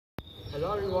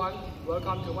Hello everyone,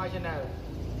 welcome to my channel.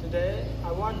 Today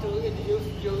I want to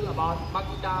introduce you about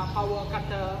Makita power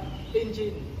cutter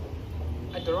engine.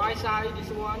 At the right side, this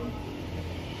one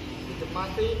is the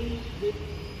machine with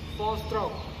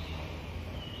 4-stroke,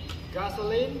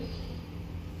 gasoline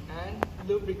and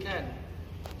lubricant.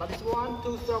 But this one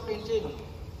 2-stroke engine,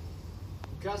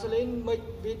 gasoline mixed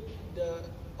with the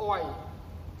oil.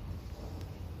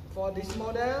 For this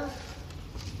model,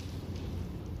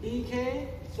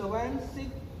 EK7651H.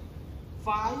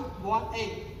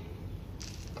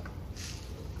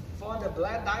 For the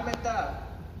blade diameter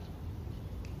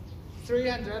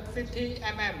 350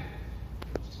 mm.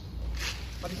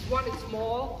 But this one is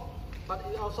small, but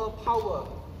it also power.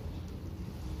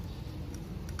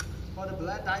 For the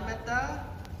blade diameter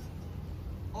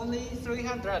only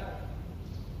 300.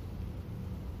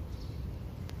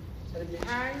 And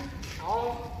behind I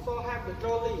also have the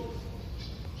trolley.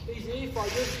 Easy for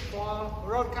use for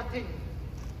road cutting.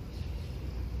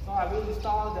 So I will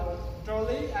install the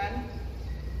trolley and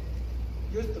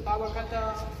use the power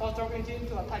cutter 4-stroke engine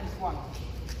to attach this one.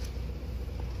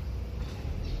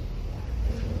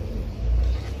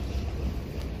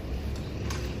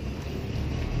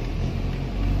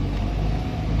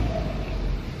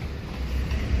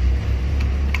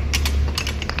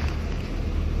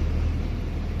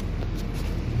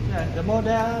 The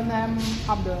model name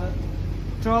of the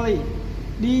trolley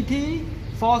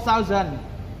DT4000.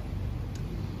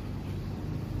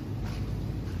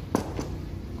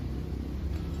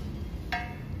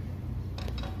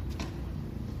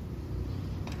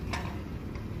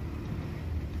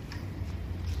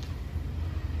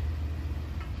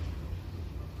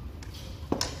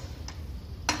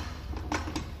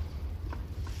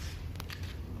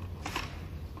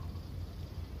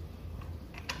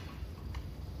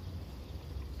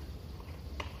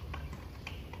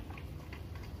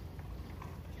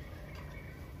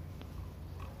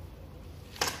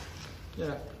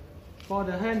 Yeah. For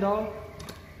the handle,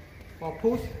 for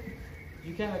push,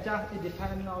 you can adjust, it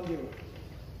depends on you.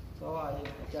 So I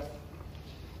adjust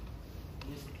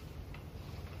this.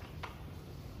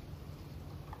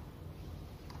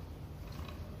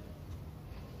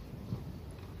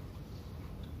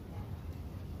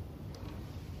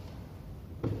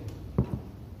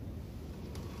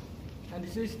 And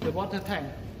this is the water tank.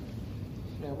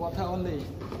 Yeah, water only,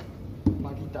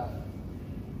 Makita.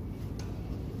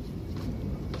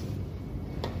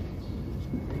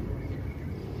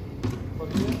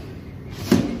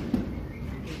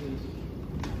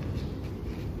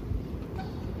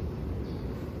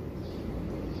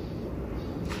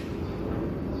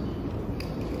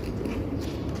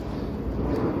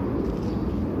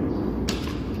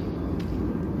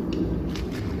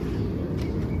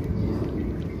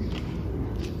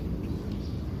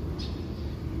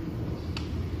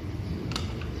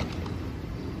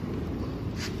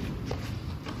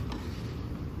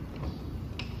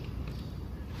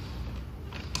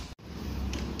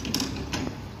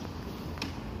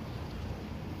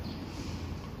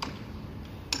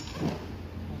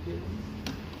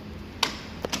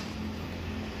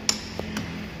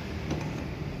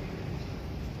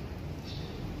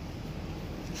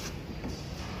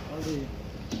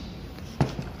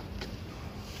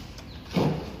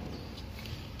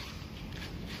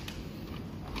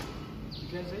 You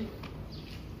can see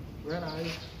when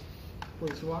I put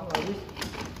this one like this,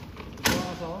 this one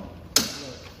also.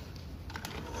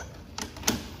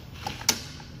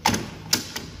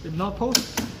 If not push,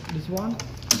 this one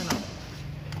cannot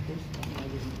push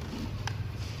like this.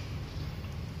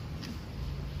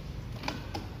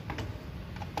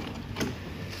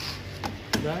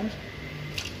 Then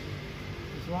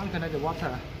this one connect the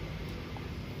water.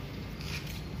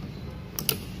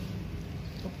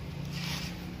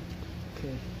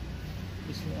 Okay,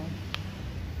 this one.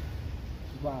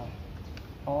 Wow,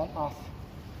 on off.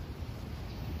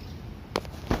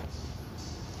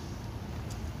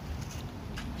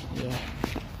 Yeah.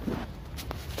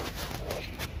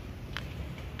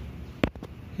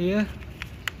 Here,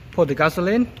 put the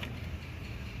gasoline.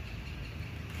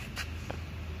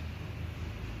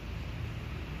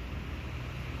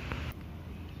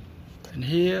 And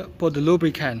here, put the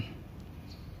lubricant.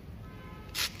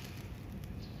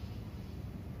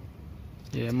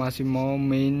 Yeah, maximum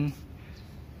mean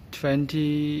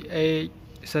 28,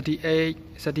 38,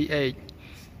 38.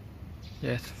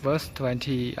 Yes, first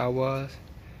 20 hours,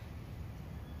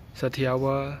 30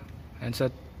 hours, and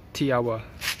 30 hours.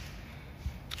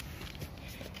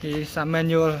 Here's some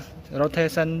manual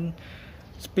rotation,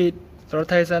 speed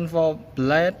rotation for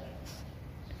blade,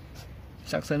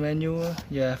 suction manual,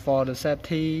 yeah, for the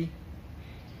safety,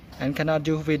 and cannot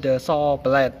use with the saw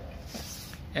blade.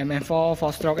 MM4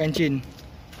 4-stroke engine.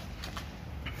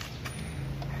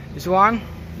 This one,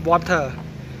 water.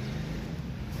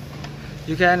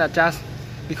 You can adjust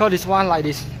because this one like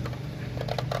this,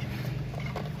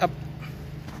 up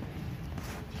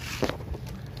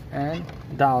and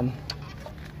down.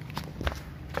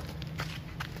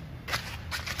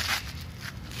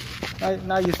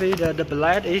 Now you see the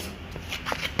blade is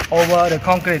over the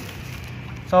concrete.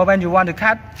 So when you want to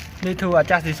cut, need to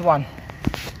adjust this one.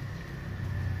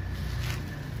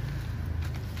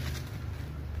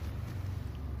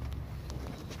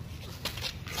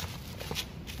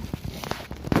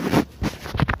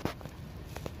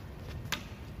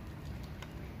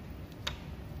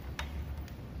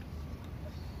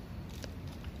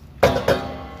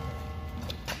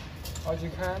 Or you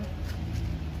can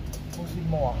push it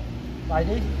more like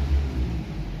this.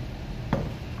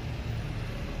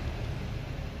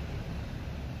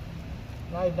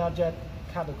 Now it's not just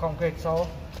cut the concrete, so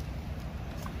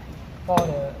for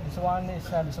this one is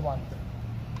this one.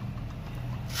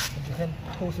 But you can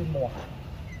push it more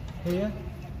here.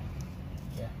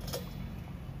 Yeah.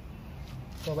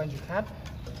 So when you cut,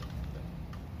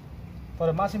 for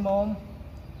the maximum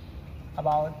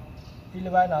about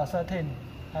 11 or 13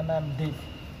 mm deep.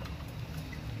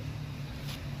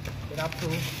 Get up to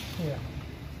here.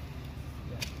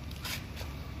 Yeah.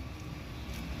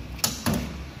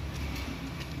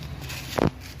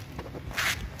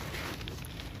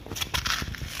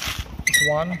 This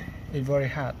one is very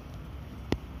hard,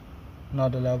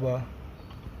 not the level.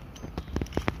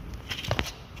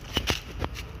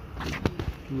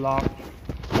 Lock,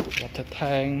 water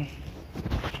tank.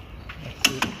 That's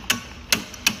it.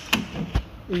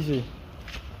 Easy.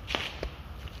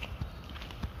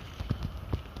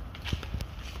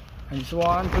 And this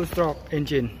one 2-stroke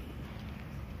engine,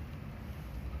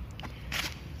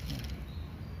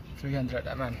 300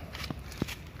 mm.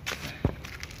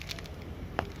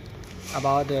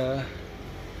 About the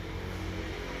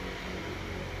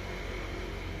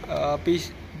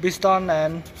piston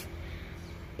and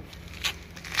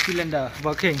cylinder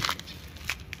working.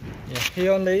 Yeah,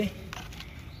 here only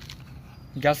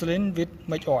gasoline with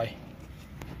much oil.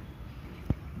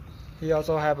 He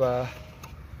also have a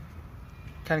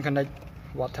can connect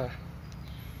water.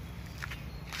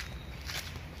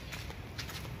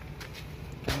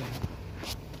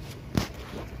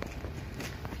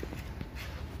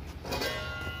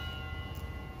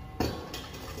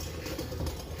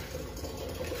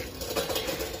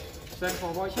 Thanks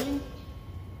for watching.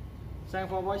 Thanks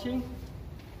for watching.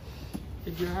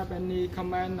 If you have any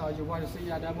comment or you want to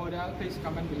see other model, please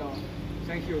comment below.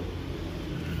 Thank you.